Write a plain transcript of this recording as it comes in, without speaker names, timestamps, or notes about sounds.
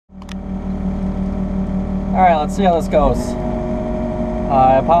Alright, let's see how this goes.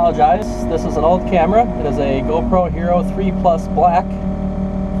 I apologize, this is an old camera. It is a GoPro Hero 3 Plus Black,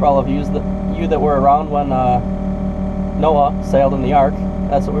 for all of you that were around when Noah sailed in the Ark.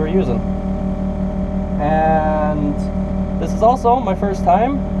 That's what we were using. And this is also my first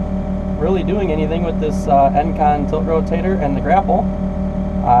time really doing anything with this Encon tilt rotator and the grapple.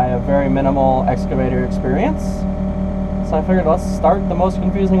 I have very minimal excavator experience, so I figured let's start the most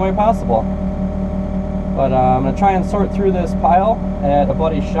confusing way possible. But I'm going to try and sort through this pile at a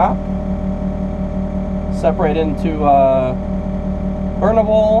buddy's shop, separate into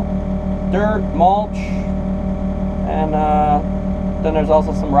burnable, dirt, mulch, and then there's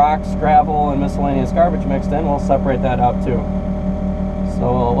also some rocks, gravel, and miscellaneous garbage mixed in. We'll separate that out too.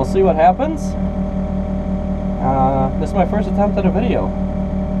 So we'll see what happens. This is my first attempt at a video,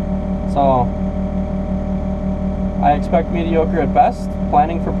 so I expect mediocre at best,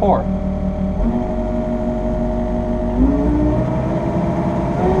 planning for poor.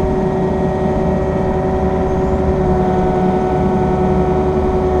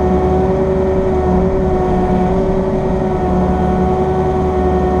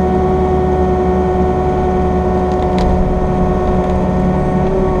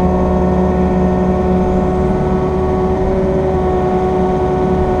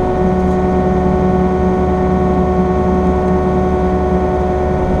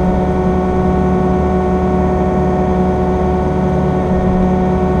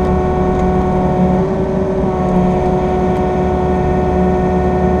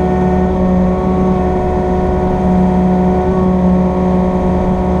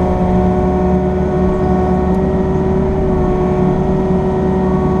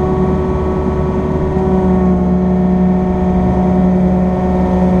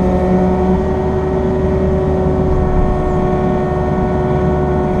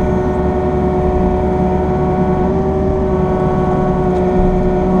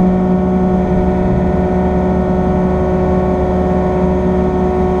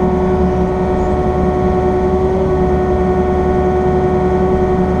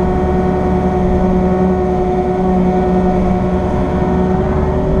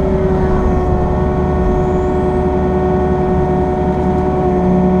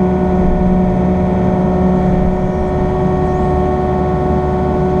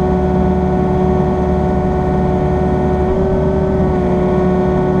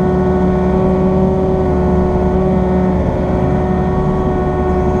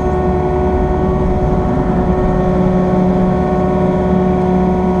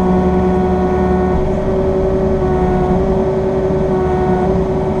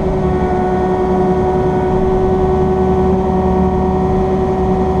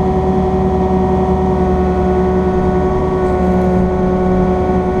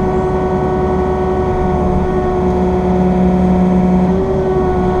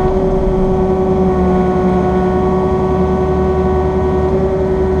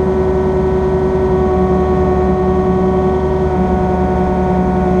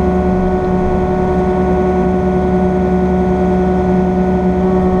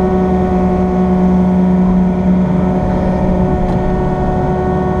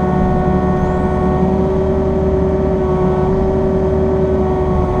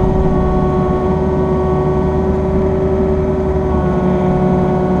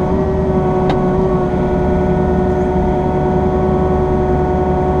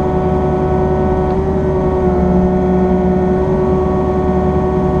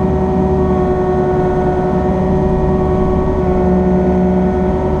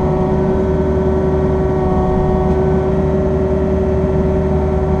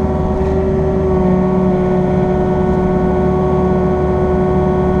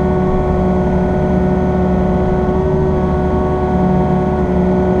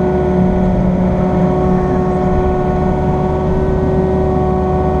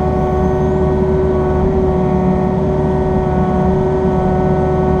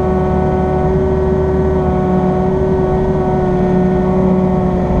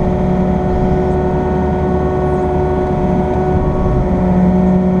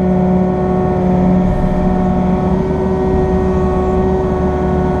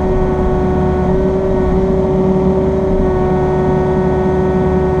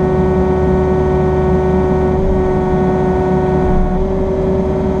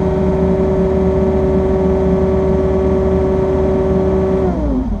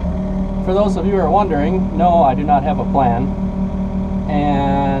 For those of you who are wondering, no, I do not have a plan,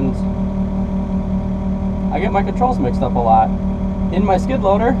 and I get my controls mixed up a lot. In my skid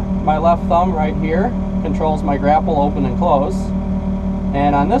loader, my left thumb right here controls my grapple open and close,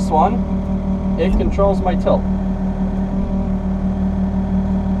 and on this one, it controls my tilt.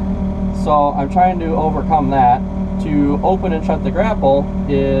 So I'm trying to overcome that. To open and shut the grapple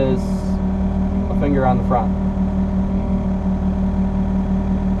is a finger on the front.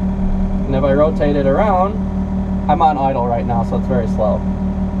 And if I rotate it around, I'm on idle right now, so it's very slow.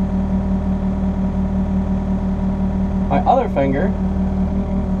 My other finger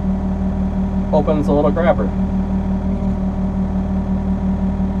opens the little grabber.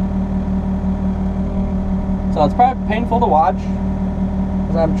 So it's probably painful to watch,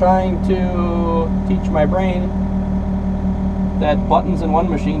 because I'm trying to teach my brain that buttons in one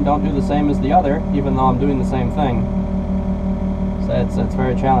machine don't do the same as the other, even though I'm doing the same thing. So it's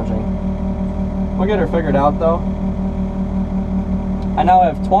very challenging. We'll get her figured out though. I now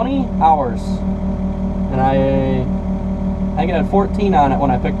have 20 hours, and I think I had 14 on it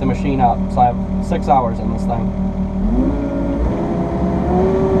when I picked the machine up, so I have 6 hours in this thing.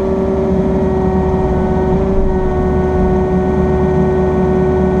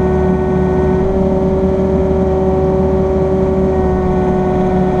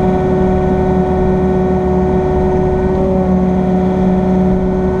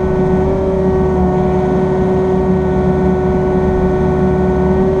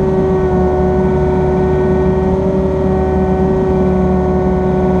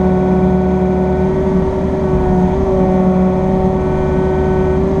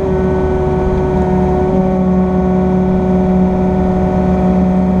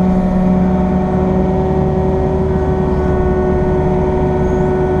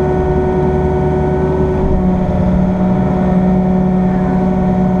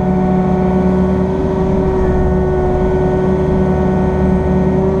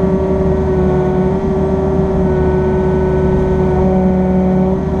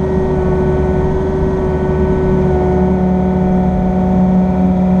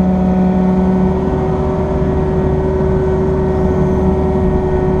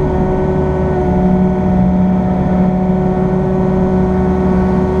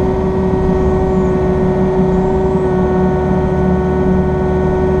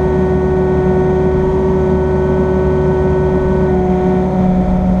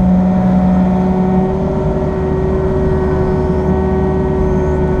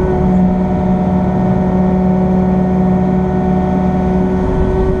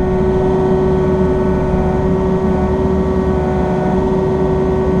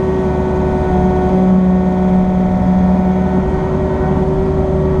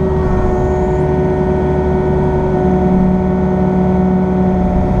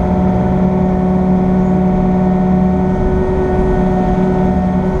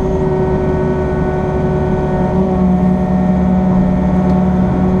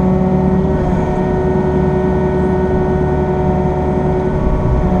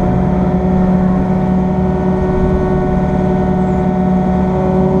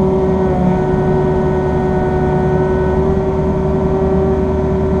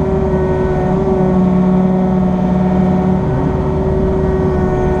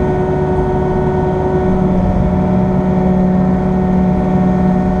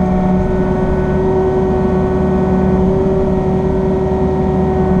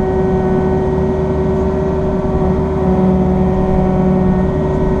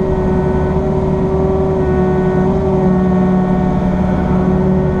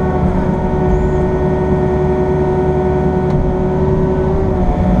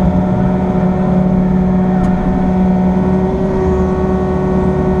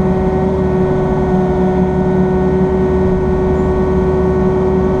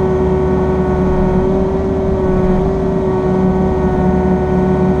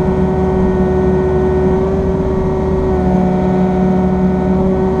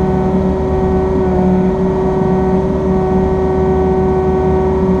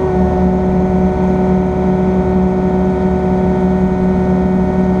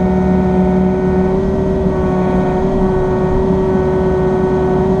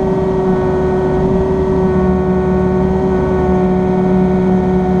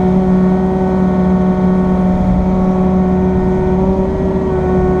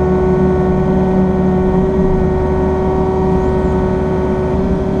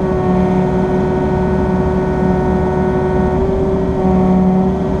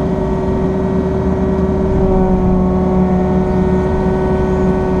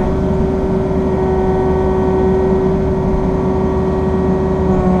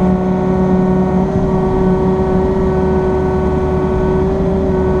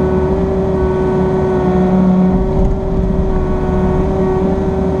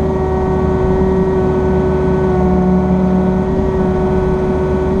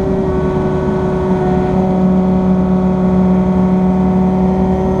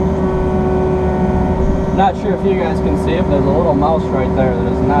 sure if you guys can see it, but there's a little mouse right there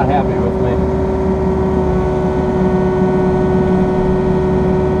that is not happy with me.